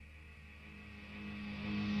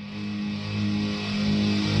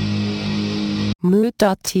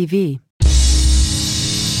Mood.tv.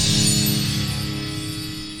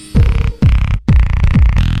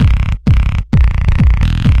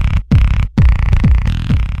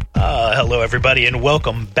 Hello, everybody, and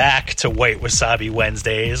welcome back to White Wasabi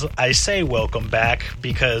Wednesdays. I say welcome back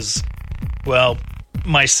because, well,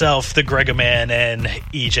 myself, the Gregaman, and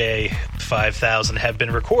EJ5000 have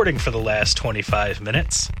been recording for the last 25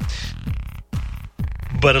 minutes.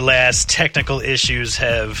 But alas, technical issues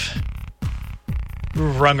have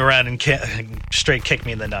rung around and straight kicked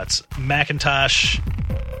me in the nuts. Macintosh,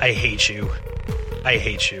 I hate you. I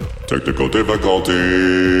hate you. Technical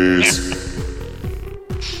difficulties.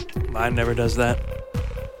 Mine never does that.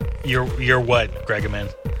 You're what, Gregaman?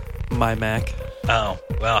 My Mac. Oh,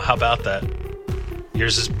 well, how about that?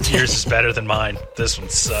 Yours is better than mine. This one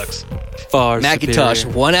sucks. Far Macintosh,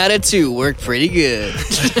 superior. 1 out of 2, worked pretty good.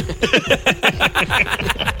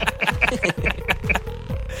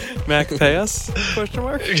 Mac pay us? Question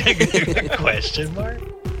mark? Question mark?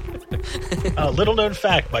 Little known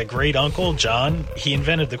fact, my great uncle John, he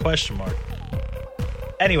invented the question mark.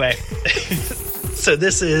 Anyway, so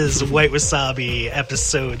this is White Wasabi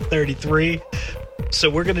episode 33. So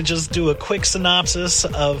we're going to just do a quick synopsis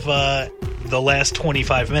of the last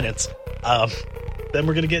 25 minutes. Then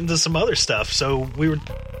we're going to get into some other stuff. So we were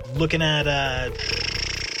looking at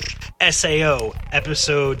SAO,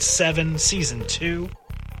 episode 7, season 2.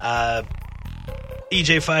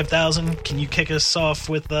 EJ5000, can you kick us off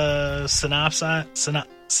with the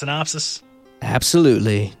synopsis?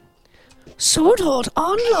 Absolutely. Sword Art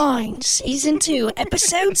Online, Season 2,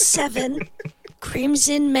 Episode 7,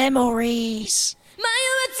 Crimson Memories.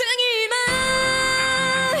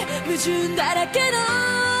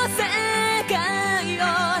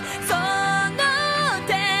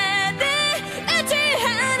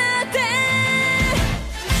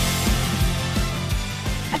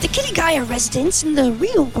 At the Kirigaya residence in the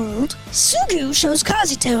real world, Sugu shows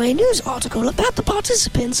Kazuto a news article about the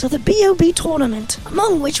participants of the BOB tournament,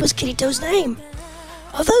 among which was Kirito's name.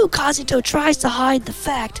 Although Kazuto tries to hide the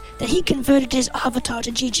fact that he converted his avatar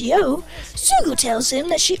to GGO, Sugu tells him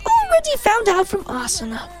that she already found out from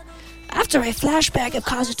Asuna. After a flashback of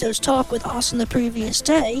Kazuto's talk with Asuna the previous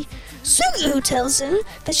day, Sugu tells him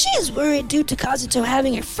that she is worried due to Kazuto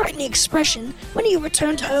having a frightening expression when he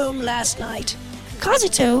returned home last night.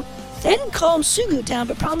 Kazuto then calms Sugu down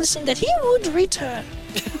by promising that he would return.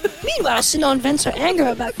 Meanwhile, Sinon vents her anger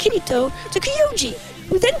about Kirito to Kyoji,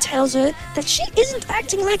 who then tells her that she isn't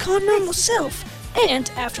acting like her normal self,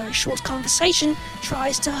 and, after a short conversation,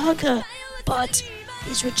 tries to hug her, but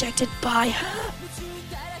is rejected by her.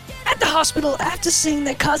 At the hospital, after seeing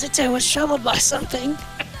that Kazuto was troubled by something,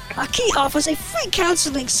 Aki offers a free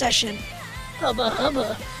counseling session. Hubba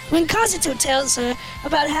hubba. When Kazuto tells her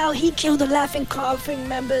about how he killed the Laughing Coughing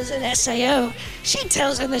members in SAO, she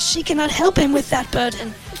tells her that she cannot help him with that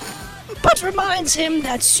burden, but reminds him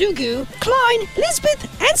that Sugu, Klein, Lisbeth,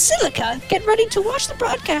 and Silica get ready to watch the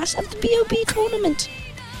broadcast of the BOB tournament.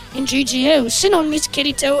 In GGO, Sinon meets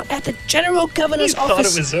Kirito at the General Governor's office,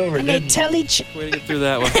 Thought it was over, and they didn't tell each Way to get through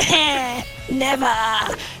that one. never,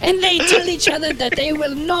 and they tell each other that they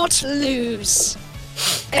will not lose.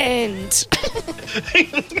 End.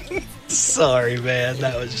 Sorry, man.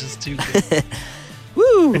 That was just too good.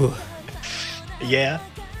 Woo! Yeah.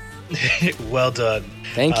 Well done.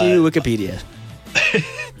 Thank you, Wikipedia.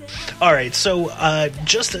 All right, so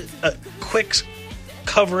just a quick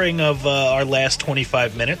covering of our last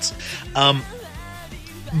 25 minutes.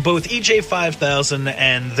 Both EJ5000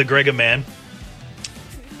 and the Gregaman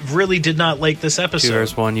really did not like this episode. 2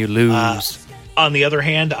 versus 1, you lose. On the other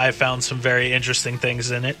hand, I found some very interesting things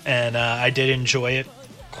in it, and I did enjoy it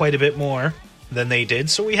quite a bit more than they did,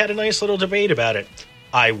 so we had a nice little debate about it.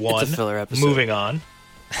 I won. It's a filler episode. Moving on.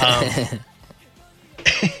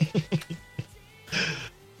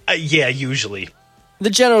 Yeah, usually. The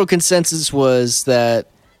general consensus was that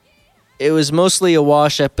it was mostly a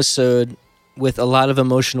wash episode with a lot of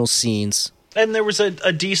emotional scenes. And there was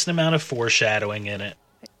a decent amount of foreshadowing in it.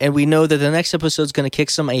 And we know that the next episode's going to kick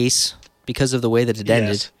some ace because of the way that it ended.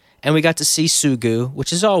 Yes. And we got to see Sugu,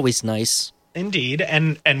 which is always nice. Indeed,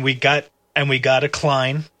 and we got a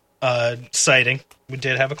Klein sighting. We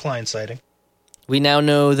did have a Klein sighting. We now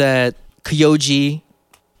know that Kyoji,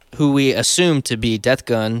 who we assume to be Death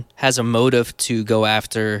Gun, has a motive to go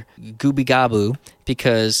after Gubigabu,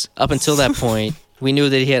 because up until that point, we knew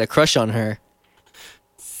that he had a crush on her.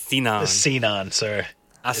 Sinon. Sinon, sir.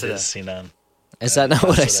 Asada. It is Sinon. Is that not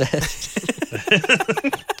what I Asada.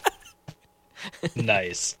 said?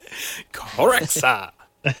 Nice. Correct, sir.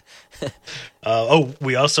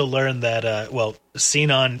 We also learned that,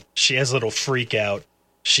 Sinon, she has a little freak out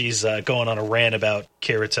She's going on a rant about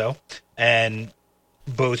Kirito, and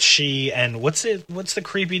both she and what's the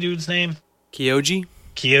creepy dude's name? Kyoji?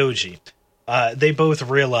 Kyoji. They both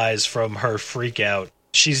realize from her freak out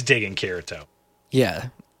she's digging Kirito. Yeah.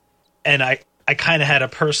 And I kind of had a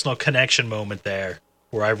personal connection moment there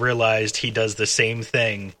where I realized he does the same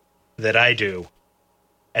thing that I do,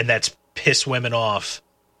 and that's piss women off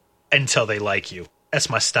until they like you. That's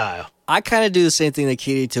my style. I kind of do the same thing that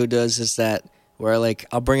Kirito does, is that where like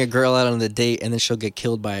I'll bring a girl out on the date and then she'll get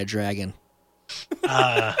killed by a dragon.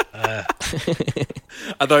 I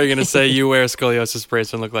thought you were going to say you wear a scoliosis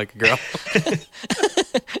brace and look like a girl.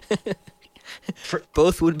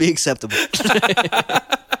 Both would be acceptable.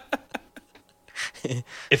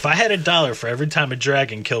 If I had $1 for every time a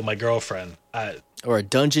dragon killed my girlfriend, Or a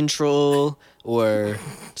dungeon troll, or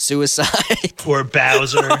suicide. or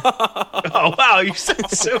Bowser. Oh, wow, you said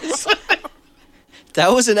suicide.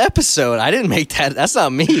 That was an episode. I didn't make that. That's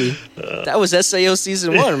not me. That was SAO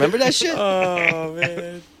season 1. Remember that shit? Oh,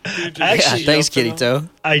 man. Actually, Yeah, thanks, Kirito.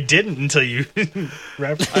 I didn't until you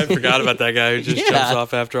I forgot about that guy who just Yeah. jumps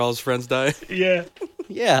off after all his friends die. Yeah.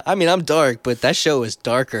 Yeah, I mean, I'm dark, but that show is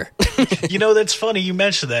darker. You know, that's funny you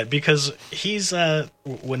mentioned that, because he's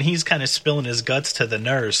when he's kind of spilling his guts to the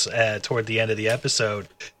nurse toward the end of the episode,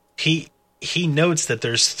 he notes that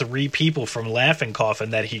there's 3 people from Laughing Coffin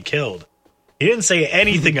that he killed. He didn't say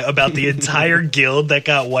anything about the entire guild that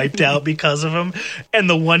got wiped out because of him, and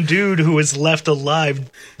the one dude who was left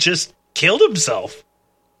alive just killed himself.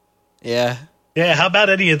 Yeah. Yeah, how about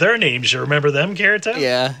any of their names? You remember them, Kirito?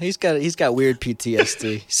 Yeah, he's got weird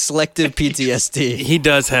PTSD. Selective PTSD. He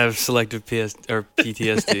does have selective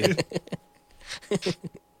PTSD.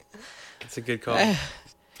 That's a good call.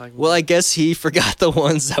 Well, I guess he forgot the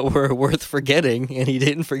ones that were worth forgetting, and he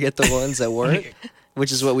didn't forget the ones that weren't,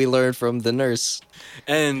 which is what we learned from the nurse.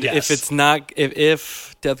 And Yes. if it's not,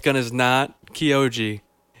 if Death Gun is not Kyoji,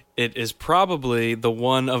 it is probably the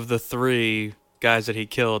one of the 3 guys that he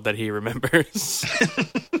killed that he remembers.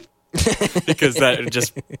 Because that would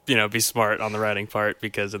just, be smart on the writing part,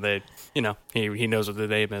 because they, he knows what the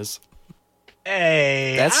name is.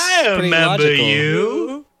 Hey, That's I pretty remember logical.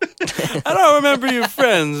 you. I don't remember your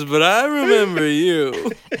friends, but I remember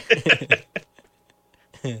you.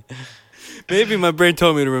 Maybe my brain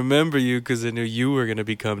told me to remember you because I knew you were going to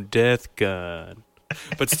become Death Gun.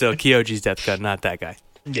 But still, Kyoji's Death Gun, not that guy.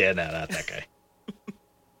 Yeah, no, not that guy.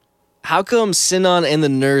 How come Sinon and the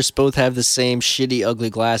nurse both have the same shitty, ugly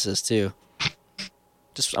glasses, too?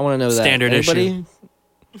 Just, I want to know that. Standard issue.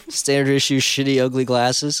 Standard issue, shitty, ugly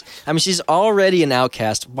glasses? I mean, she's already an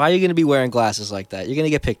outcast. Why are you going to be wearing glasses like that? You're going to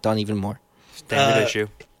get picked on even more. Standard issue.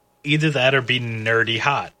 Either that or be nerdy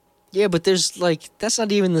hot. Yeah, but there's, that's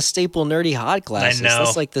not even the staple nerdy hot glasses. I know.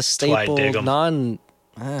 That's like the why I staple dig 'em. non...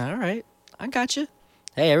 all right. I got you.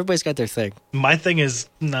 Hey, everybody's got their thing. My thing is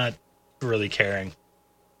not really caring.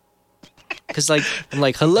 Because, I'm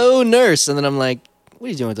like, hello, nurse. And then I'm like, what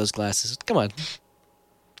are you doing with those glasses? Come on.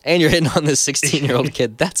 And you're hitting on this 16-year-old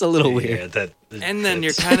kid. That's a little weird. Yeah, And then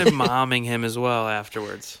you're kind of momming him as well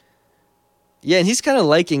afterwards. Yeah, and he's kind of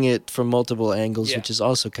liking it from multiple angles, Yeah. which is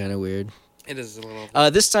also kind of weird. It is a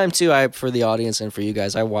little... This time, too, for the audience and for you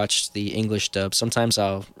guys, I watched the English dub. Sometimes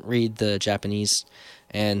I'll read the Japanese,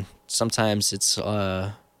 and sometimes it's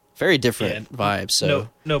very different vibes. So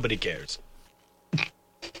nobody cares.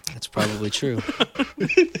 that's probably true.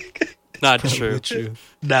 not true.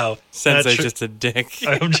 No, Sensei's not true. just a dick.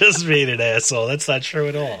 I'm just being an asshole. That's not true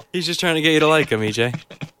at all. He's just trying to get you to like him, EJ.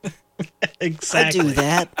 Exactly. I do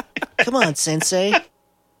that. Come on, Sensei.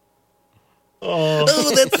 Oh,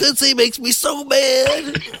 Oh, that Sensei makes me so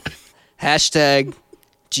mad. Hashtag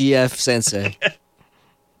GF Sensei.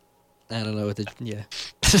 I don't know what yeah.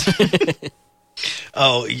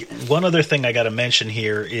 oh, one other thing I got to mention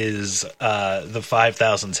here is the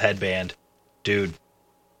 5000s headband, dude.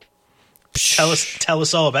 Tell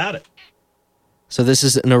us all about it. So this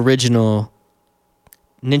is an original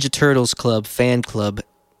Ninja Turtles Club fan club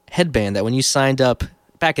headband that when you signed up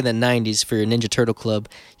back in the 90s for your Ninja Turtle Club,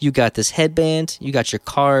 you got this headband, you got your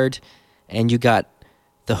card, and you got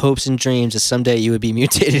the hopes and dreams that someday you would be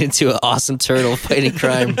mutated into an awesome turtle fighting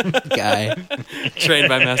crime guy. Trained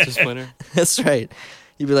by Master Splinter. That's right.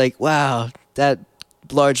 You'd be like, wow, that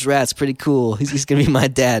large rat's pretty cool. He's going to be my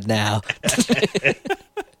dad now.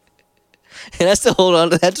 And I still hold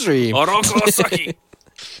on to that dream. Orokurosaki.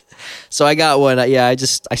 So I got one. I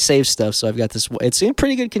saved stuff, so I've got this. It's in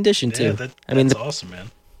pretty good condition, too. Yeah, that's awesome,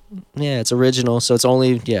 man. Yeah, it's original, so it's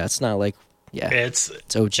only, it's not like, It's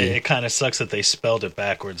OG. It kind of sucks that they spelled it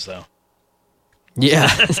backwards, though. Yeah.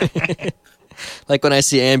 Like when I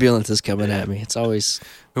see ambulances coming at me, it's always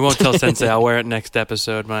We won't tell Sensei. I'll wear it next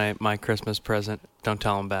episode. My Christmas present. Don't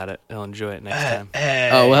tell him about it. He'll enjoy it next time.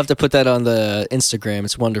 Oh, we'll have to put that on the Instagram.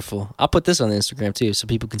 It's wonderful. I'll put this on the Instagram too, so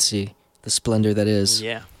people can see the splendor that is.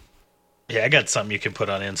 Yeah. Yeah, I got something you can put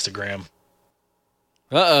on Instagram.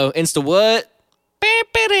 Uh-oh, Insta what?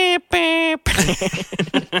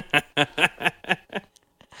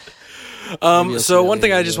 So one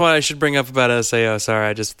thing I should bring up about SAO. Sorry,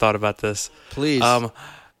 I just thought about this. Please.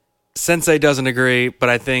 Sensei doesn't agree, but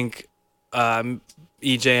I think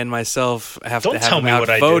EJ and myself have Don't to have tell him me what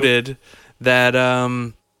I do. outvoted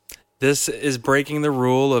that this is breaking the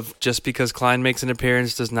rule of just because Klein makes an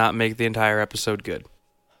appearance does not make the entire episode good.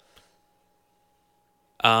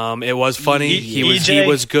 It was funny. He EJ?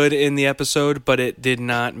 was good in the episode, but it did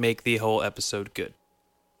not make the whole episode good.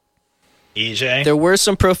 EJ? There were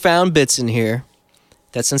some profound bits in here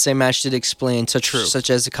that Sensei Mash did explain, such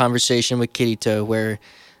as the conversation with Kirito, where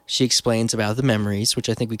she explains about the memories, which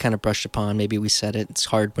I think we kind of brushed upon. Maybe we said it. It's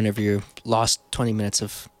hard whenever you're lost 20 minutes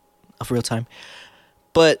of real time.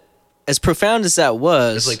 But as profound as that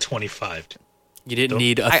was, It's like 25. You didn't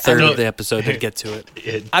need a I third know- of the episode to get to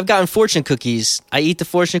it. I've gotten fortune cookies. I eat the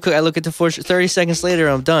fortune cookie. I look at the fortune. 30 seconds later,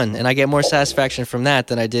 I'm done, and I get more satisfaction from that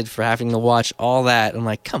than I did for having to watch all that. I'm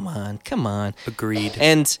like, come on. Agreed.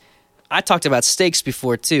 And I talked about stakes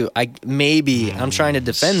before too. I'm trying to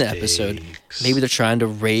defend the episode. Stakes. Maybe they're trying to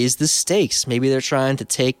raise the stakes. Maybe they're trying to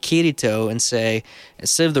take Kirito and say,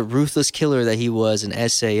 instead of the ruthless killer that he was in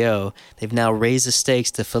SAO, they've now raised the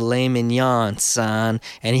stakes to filet mignon, son.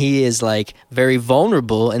 And he is like very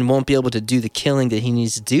vulnerable and won't be able to do the killing that he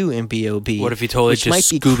needs to do in BOB. What if he totally which might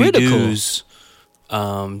just be Scooby critical. Doo's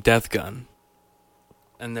Death Gun?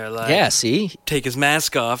 And they're like, Yeah, see? take his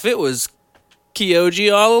mask off. It was Kyoji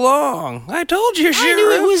all along. I told you, I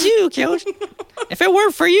knew it was you, Kyoji. If it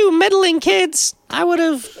weren't for you meddling kids, I would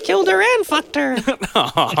have killed her and fucked her.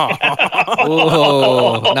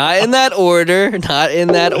 Whoa, not in that order. Not in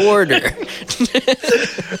that order.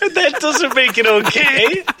 That doesn't make it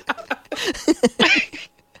okay.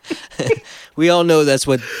 We all know that's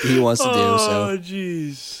what he wants to do, so. Oh,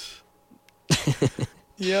 jeez.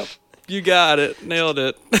 Yep. You got it. Nailed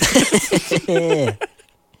it.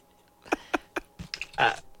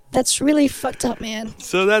 That's really fucked up, man.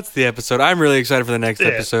 So that's the episode. I'm really excited for the next Yeah.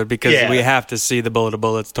 episode because Yeah. we have to see the Bullet of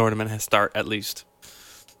Bullets tournament start at least.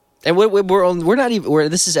 And we're not even.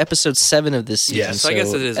 This is episode 7 of this season. Yes, so I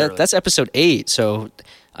guess it is early. That's episode 8. So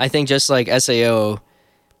I think just like SAO,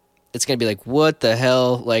 it's gonna be like, what the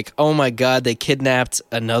hell? Like, oh my god, they kidnapped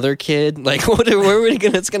another kid. Like,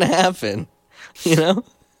 what's gonna happen? You know.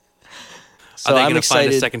 So Are they I'm going to excited.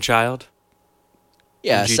 find a second child?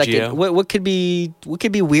 Yeah, in GGO? second. What could be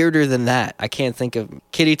weirder than that? I can't think of.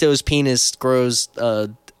 Kirito's penis grows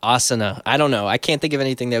asana. I don't know. I can't think of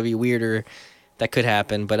anything that would be weirder that could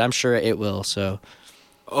happen, but I'm sure it will. So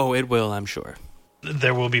Oh, it will, I'm sure.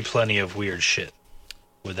 There will be plenty of weird shit,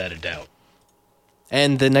 without a doubt.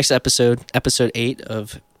 And the next episode 8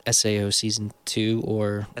 of SAO season 2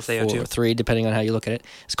 or SAO 2. 3, depending on how you look at it,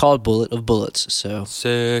 it's called Bullet of Bullets. So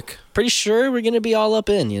Sick. pretty sure we're gonna be all up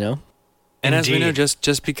in, you know. And as we know, Indeed.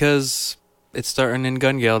 just because it's starting in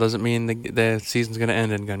Gun Gale doesn't mean the season's going to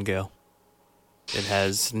end in Gun Gale. It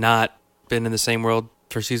has not been in the same world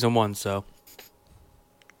for season 1, so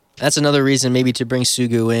That's another reason maybe to bring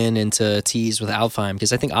Sugu in and to tease with Alfheim,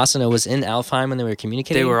 because I think Asuna was in Alfheim when they were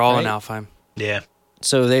communicating. they were all in right? Alfheim. Yeah.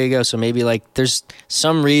 So there you go. So maybe like there's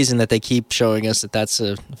some reason that they keep showing us that that's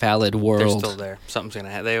a valid They're world. still there. Something's going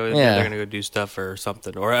to happen. They're Yeah. going to go do stuff or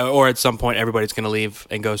something. Or at some point, everybody's going to leave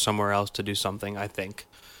and go somewhere else to do something, I think.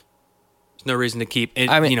 There's no reason to keep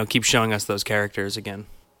keep showing us those characters again.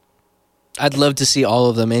 I'd love to see all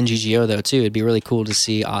of them in GGO though too. It'd be really cool to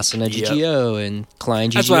see Asuna Yep. GGO and Klein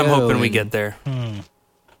GGO. That's what I'm hoping we and- get there.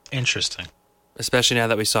 Interesting. Especially now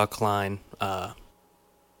that we saw Klein,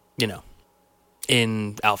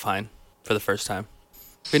 in Alfheim for the first time.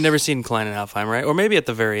 We'd never seen Klein in Alfheim, right? Or maybe at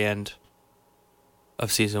the very end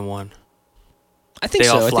of season 1. I think They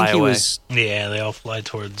so. all I fly think he away. was. Yeah, they all fly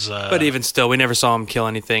towards... But even still, we never saw him kill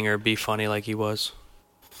anything or be funny like he was.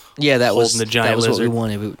 Yeah, that was Holding the giant that was lizard. what we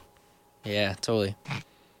wanted. Yeah, totally.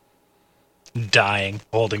 dying,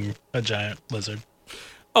 holding a giant lizard.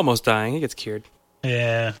 Almost dying. He gets cured.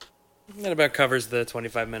 Yeah. That about covers the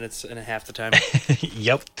 25 minutes and a half the time.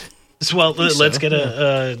 Yep. So, well, let's get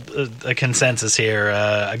a consensus here.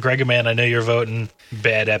 Gregaman, I know you're voting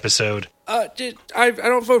bad episode. I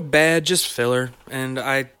don't vote bad, just filler. And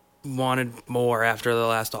I wanted more after the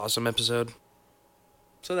last awesome episode.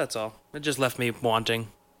 So that's all. It just left me wanting.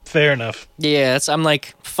 Fair enough. Yeah, I'm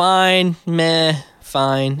like fine, meh,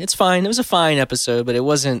 fine. It's fine. It was a fine episode, but it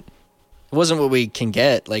wasn't what we can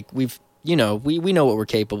get. Like we know what we're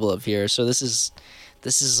capable of here. So this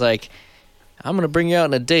is like, I'm gonna bring you out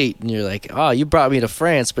on a date, and you're like, oh, you brought me to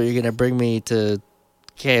France, but you're gonna bring me to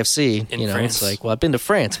KFC. In France. It's like, well, I've been to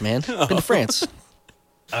France, man. I've been to France.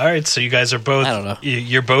 All right, so you guys are both. I don't know.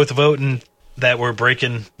 You're both voting that we're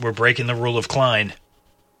breaking the rule of Klein.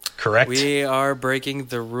 Correct. We are breaking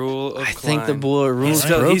the rule of I think the Klein. rule is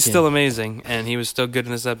He's still amazing, and he was still good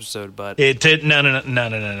in this episode, but It did no.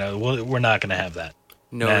 We're not going to have that.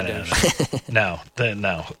 no No. redemption.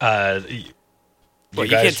 No. Well,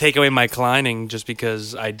 you can't take away my Kleining just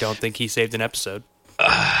because I don't think he saved an episode.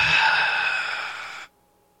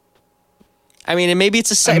 I mean, and maybe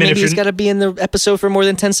it's I mean, if maybe he's you're- got to be in the episode for more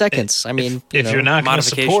than 10 seconds. I mean, if you're not going to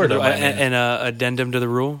Modification support to- him, and addendum to the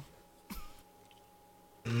rule.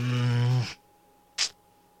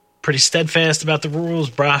 pretty steadfast about the rules,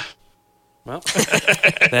 brah. Well,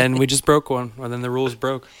 then we just broke one, or then the rules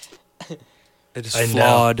broke. It is I know.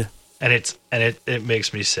 flawed. And it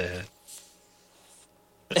makes me sad.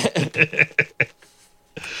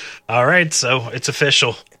 All right, so it's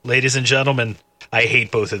official, ladies and gentlemen. I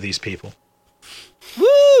hate both of these people.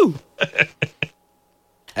 woo!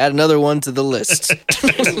 Add another one to the list.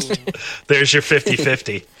 There's your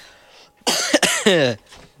 50-50.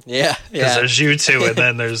 Yeah, Because yeah. there's you two, and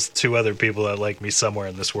then there's two other people that like me somewhere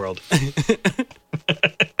in this world.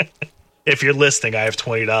 If you're listening, I have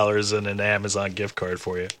 $20 and an Amazon gift card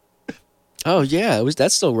for you. Oh yeah,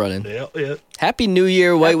 that's still running. Yeah. Happy New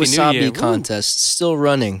Year, White Happy New Wasabi Year, woo. contest still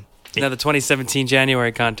running. Now the 2017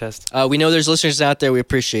 January contest. We know there's listeners out there. We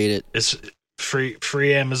appreciate it. It's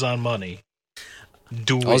free Amazon money.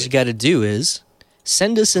 Do All it. you got to do is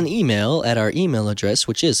send us an email at our email address,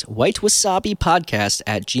 which is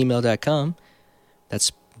whitewasabipodcast@gmail.com.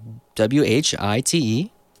 That's WHITEWASABI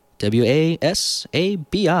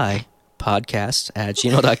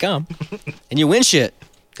podcast@gmail.com. And you win shit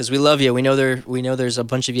because we love you. We know there's a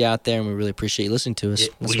bunch of you out there, and we really appreciate you listening to us.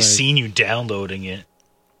 That's We've why- seen you downloading it.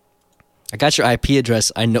 I got your IP address.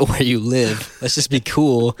 I know where you live. Let's just be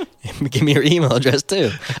cool and give me your email address too.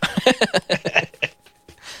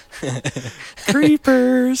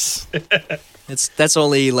 Creepers. That's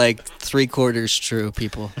only like 3/4 true,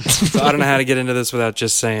 people. So I don't know how to get into this without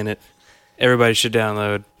just saying it. Everybody should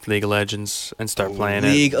download League of Legends and start playing it.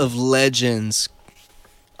 League of Legends.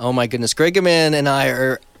 Oh my goodness. Gregaman and I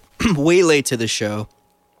are way late to the show.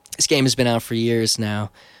 This game has been out for years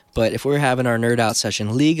now. But if we're having our nerd out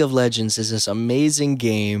session, League of Legends is this amazing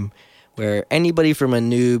game where anybody from a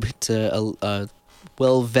noob to a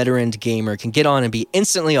well-veteraned gamer can get on and be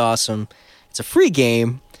instantly awesome. It's a free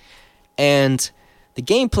game, and the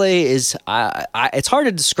gameplay is it's hard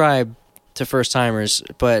to describe to first-timers,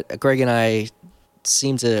 but Greg and I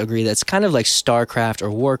seem to agree that it's kind of like StarCraft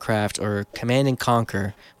or Warcraft or Command &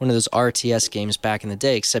 Conquer, one of those RTS games back in the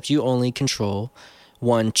day, except you only control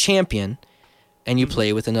one champion, and you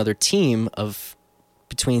play with another team of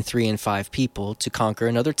between 3 and 5 people to conquer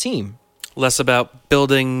another team. Less about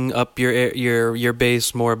building up your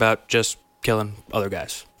base, more about just killing other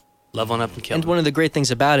guys, leveling up and killing. And one of the great things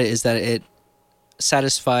about it is that it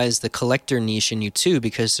satisfies the collector niche in you too,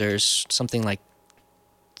 because there's something like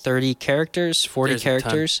 30 characters, 40 There's a ton.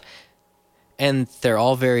 characters, and they're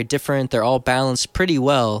all very different. They're all balanced pretty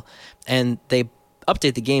well, and they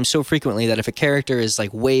update the game so frequently that if a character is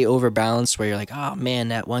like way overbalanced, where you're like, oh man,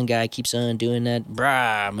 that one guy keeps on doing that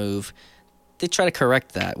brah move, they try to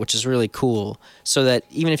correct that, which is really cool, so that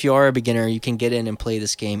even if you are a beginner, you can get in and play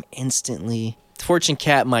this game instantly. Fortune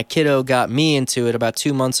Cat, my kiddo, got me into it about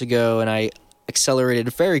 2 months ago, and I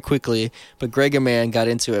accelerated very quickly, but Gregaman got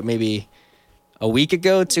into it maybe a week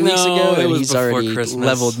ago, 2 weeks No, ago, it and was he's before already Christmas.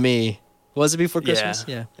 leveled me. Was it before Christmas?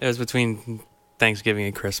 Yeah. It was between Thanksgiving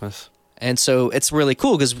and Christmas. And so it's really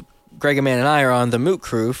cool because Gregaman and I are on the Moot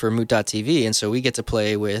crew for Moot.tv, and so we get to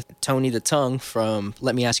play with Tony the Tongue from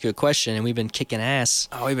Let Me Ask You a Question, and we've been kicking ass,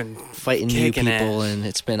 Oh, we've been fighting new kicking people, ass. and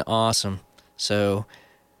it's been awesome. So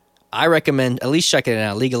I recommend at least checking it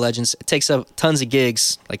out. League of Legends. It takes up tons of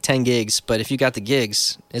gigs, like 10 gigs, but if you got the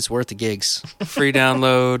gigs, it's worth the gigs. free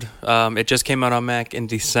download. It just came out on Mac in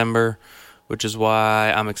December, which is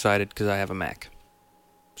why I'm excited because I have a Mac.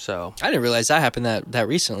 So I didn't realize that happened that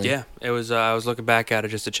recently. yeah, it was. I was looking back at it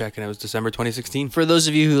just to check, and it was December 2016. For those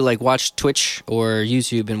of you who like watch Twitch or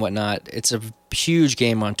YouTube and whatnot, it's a huge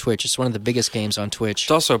game on Twitch. It's one of the biggest games on Twitch.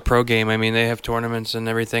 It's also a pro game. I mean, they have tournaments and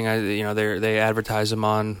everything. They advertise them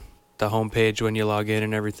on the homepage when you log in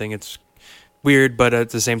and everything. It's weird, but at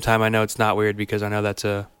the same time, I know it's not weird because I know that's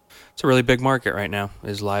a It's a really big market right now,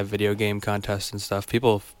 is live video game contests and stuff.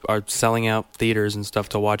 People are selling out theaters and stuff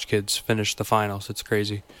to watch kids finish the finals. It's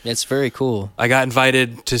crazy. It's very cool. I got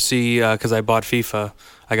invited to see, because I bought FIFA,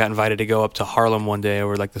 I got invited to go up to Harlem one day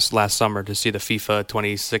over like this last summer to see the FIFA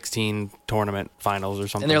 2016 tournament finals or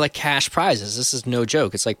something. And they're like cash prizes. This is no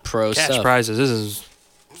joke. It's like pro cash stuff. prizes. This is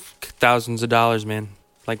thousands of dollars, man.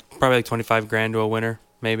 Like probably like 25 grand to a winner,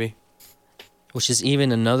 maybe. Which is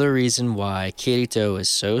even another reason why Kirito is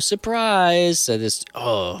so surprised that this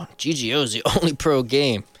GGO is the only pro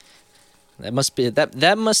game. That must be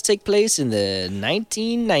that must take place in the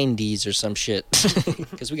 1990s or some shit.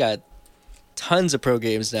 Because we got tons of pro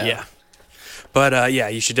games now. Yeah. But yeah,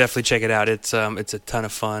 you should definitely check it out. It's a ton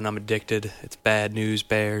of fun. I'm addicted. It's bad news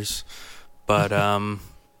bears. But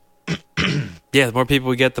yeah, the more people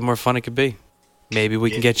we get, the more fun it could be. Maybe we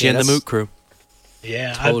can get you in the Moot Crew.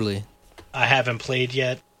 Yeah, Totally. I haven't played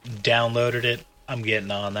yet. Downloaded it. I'm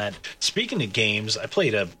getting on that. Speaking of games, I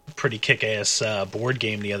played a pretty kick-ass board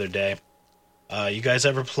game the other day. You guys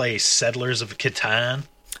ever play Settlers of Catan? Is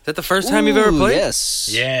that the first time you've ever played? Yes.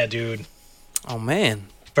 Yeah, dude. Oh, man.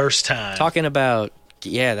 First time. Talking about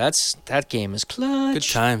that game is clutch. Good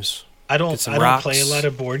times. I don't some rocks. play a lot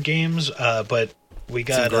of board games, but we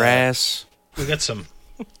got Some grass. we got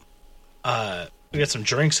some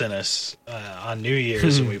drinks in us on New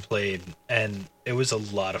Year's and we played, and it was a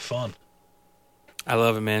lot of fun. I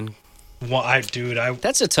love it, man. Well,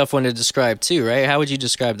 That's a tough one to describe too, right? How would you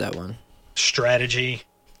describe that one? strategy.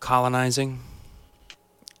 Colonizing.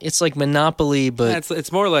 It's like Monopoly, but Yeah,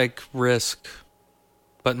 it's more like Risk,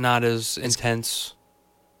 but not as intense.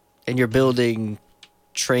 and you're building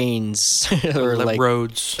trains or like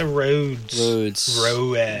roads. The roads. Roads.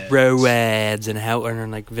 Roads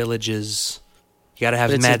and like villages. You gotta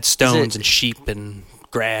have But mad is stones it- and sheep and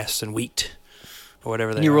grass and wheat or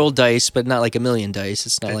whatever they you are. roll dice, but not like a million dice.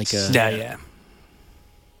 It's not like a Yeah.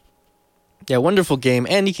 wonderful wonderful game.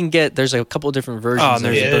 And you can there's like a couple of different versions. Oh, and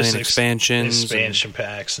there's of a it. billion expansions. Expansion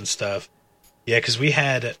packs and stuff. Yeah, because we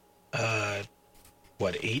had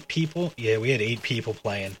 8 people? Yeah, we had 8 people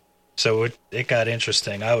playing. So it got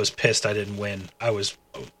interesting. I was pissed I didn't win. I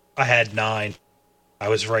had 9. I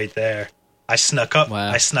was right there. I snuck up.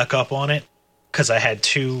 Wow. I snuck up on it because I had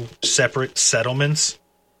 2 separate settlements,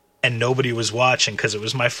 and nobody was watching because it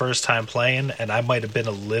was my first time playing, and I might have been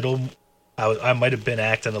I might have been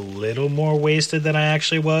acting a little more wasted than I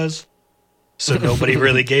actually was. So nobody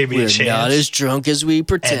really gave me We're a chance. not as drunk as we And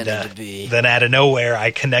pretended to be. then out of nowhere, I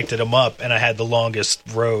connected them up, and I had the longest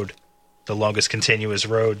continuous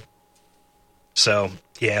road. So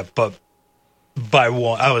yeah, but by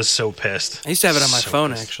one, I was so pissed. I used to have it on my So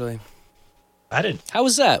phone, pissed. actually. I didn't. How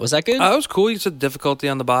was that? Was that good? Oh, it was cool. You said difficulty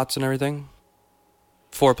on the bots and everything.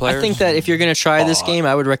 4 players. I think that if you're going to try this Aw. game,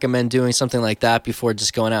 I would recommend doing something like that before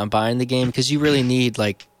just going out and buying the game, because you really need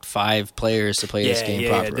like 5 players to play this game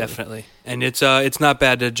properly. Yeah, definitely. And it's not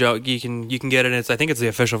bad to joke. You can get it. I think it's the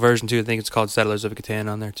official version too. I think it's called Settlers of Catan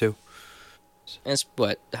on there too. And it's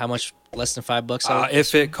what? How much? Less than $5?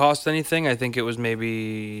 If it cost anything, I think it was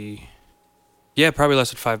maybe, probably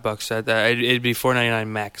less than $5. It'd be $4.99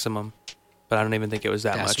 maximum, but I don't even think it was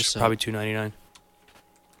that That's much. what's up. Probably $2.99.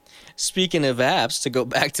 Speaking of apps, to go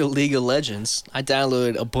back to League of Legends, I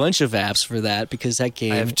downloaded a bunch of apps for that because that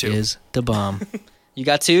game have 2. is the bomb. You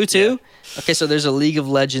got 2 too? Okay, so there's a League of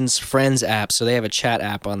Legends Friends app, so they have a chat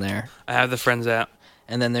app on there. I have the Friends app.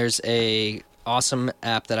 And then there's a awesome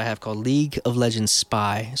app that I have called League of Legends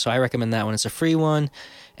Spy. So I recommend that one. It's a free one,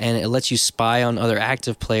 and it lets you spy on other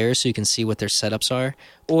active players so you can see what their setups are.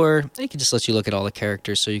 Or it can just let you look at all the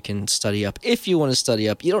characters so you can study up. If you want to study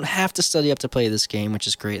up, you don't have to study up to play this game, which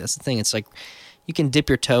is great. That's the thing. It's like you can dip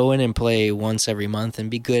your toe in and play once every month and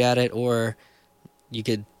be good at it, or you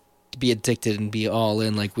could be addicted and be all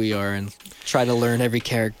in like we are and try to learn every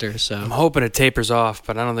character. So I'm hoping it tapers off,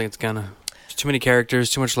 but I don't think it's gonna. There's too many characters,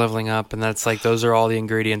 too much leveling up, and that's like those are all the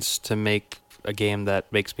ingredients to make a game that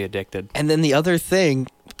makes me addicted. And then the other thing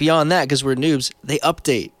beyond that, because we're noobs, they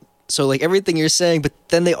update. So like everything you're saying, but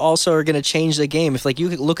then they also are going to change the game. If like you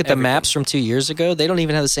look at the Everything. maps from 2 years ago, they don't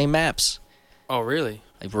even have the same maps. Oh, really?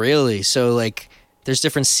 Like really? So like there's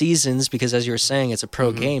different seasons because as you were saying, it's a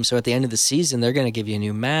pro game. So at the end of the season, they're going to give you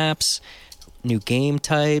new maps, new game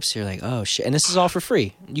types. You're like, oh shit. And this is all for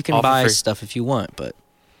free. You can All for buy free. stuff if you want, but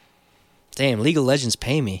damn, League of Legends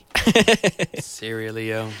pay me. Seriously,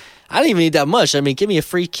 yo. I don't even need that much. I mean, give me a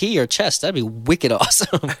free key or chest. That'd be wicked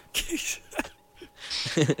awesome.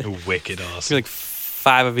 Wicked Be awesome. like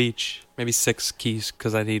 5 of each, maybe 6 keys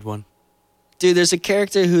because I need one. Dude, there's a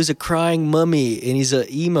character who's a crying mummy, and he's an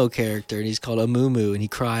emo character, and he's called Amumu, and he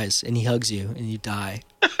cries, and he hugs you, and you die.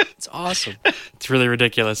 It's awesome. It's really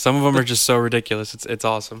ridiculous. Some of them are just so ridiculous. It's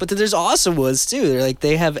awesome. But then there's awesome ones too. They're like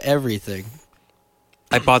they have everything.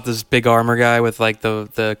 I bought this big armor guy with like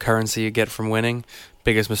the currency you get from winning.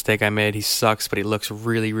 Biggest mistake I made. He sucks, but he looks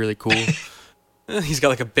really, really cool. He's got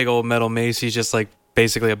like a big old metal mace. He's just like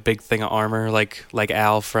basically a big thing of armor, like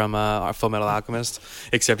Al from Full Metal Alchemist,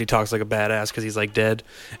 except he talks like a badass because he's like dead.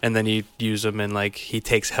 And then you use him and like he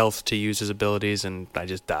takes health to use his abilities, and I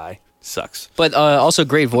just die. Sucks. But also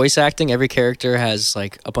great voice acting. Every character has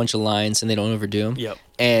like a bunch of lines, and they don't overdo them. Yep.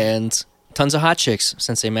 And tons of hot chicks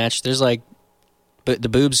since they match. There's like, but the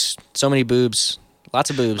boobs, so many boobs, lots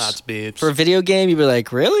of boobs. Lots of boobs. For a video game, you'd be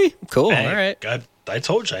like, really? Cool. Hey, All right. I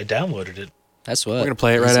told you, I downloaded it. That's what. We're gonna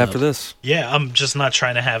play it right after this. Yeah, I'm just not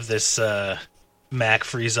trying to have this Mac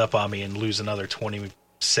freeze up on me and lose another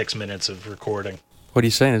 26 minutes of recording. What are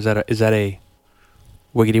you saying? Is that a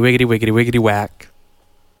wiggity wiggity wiggity wiggity whack?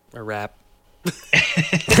 A rap.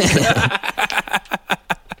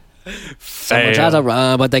 Someone tries to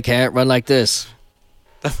run, but they can't run like this.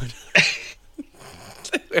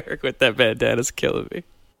 Eric with that bandana's killing me.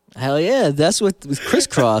 Hell yeah, that's what with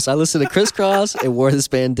Crisscross. I listened to Crisscross and wore this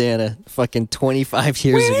bandana fucking 25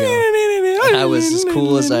 years ago. And I was as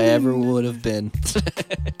cool as I ever would have been.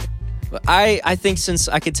 I think since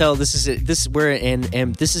I could tell this is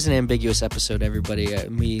an ambiguous episode, everybody.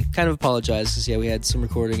 We kind of apologize because we had some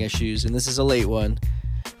recording issues and this is a late one.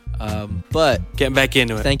 But getting back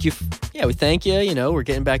into it. Thank you. We thank you. You know, we're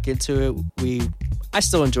getting back into it. I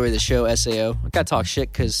still enjoy the show, SAO. I gotta talk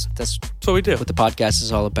shit because that's what we do. What the podcast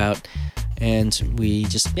is all about. And we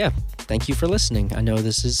just, thank you for listening. I know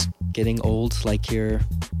this is getting old like your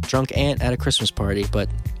drunk aunt at a Christmas party, but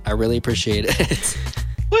I really appreciate it.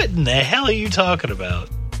 What in the hell are you talking about?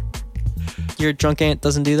 Your drunk aunt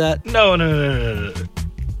doesn't do that? No. And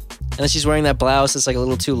then she's wearing that blouse that's like a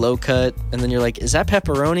little too low cut. And then you're like, is that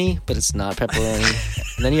pepperoni? But it's not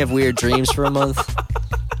pepperoni. And then you have weird dreams for a month.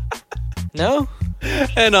 No?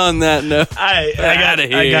 And on that note, I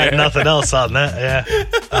got nothing else on that.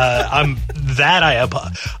 Yeah,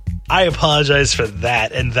 I apologize for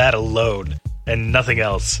that and that alone, and nothing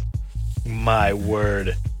else. My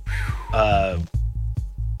word.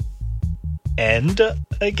 End,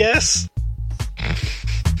 I guess.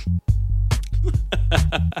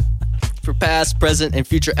 For past, present, and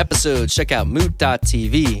future episodes, check out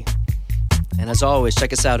moot.tv. And as always,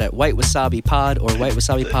 check us out at White Wasabi Pod or White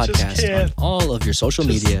Wasabi Podcast on all of your social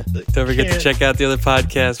media. Don't forget to check out the other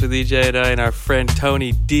podcast with EJ and I and our friend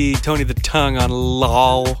Tony D, Tony the Tongue on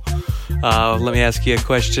LOL. Let me ask you a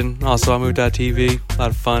question. Also on Moot.tv. A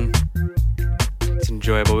lot of fun. It's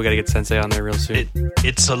enjoyable. We got to get Sensei on there real soon.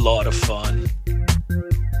 It's a lot of fun.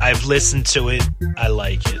 I've listened to it. I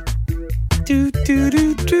like it. Do, do,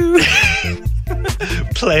 do, do.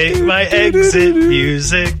 Play my exit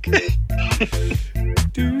music.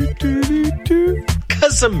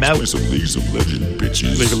 Cause I'm out. Play some League of Legends,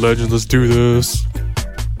 bitches. League of Legends, let's do this.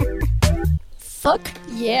 Fuck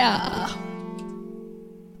yeah.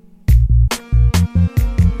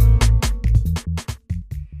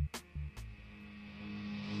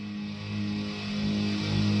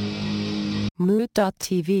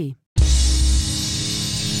 Mood.tv.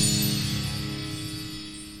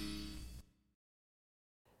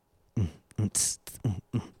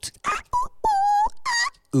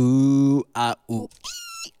 Ooh, ah, ooh.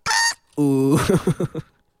 Ooh.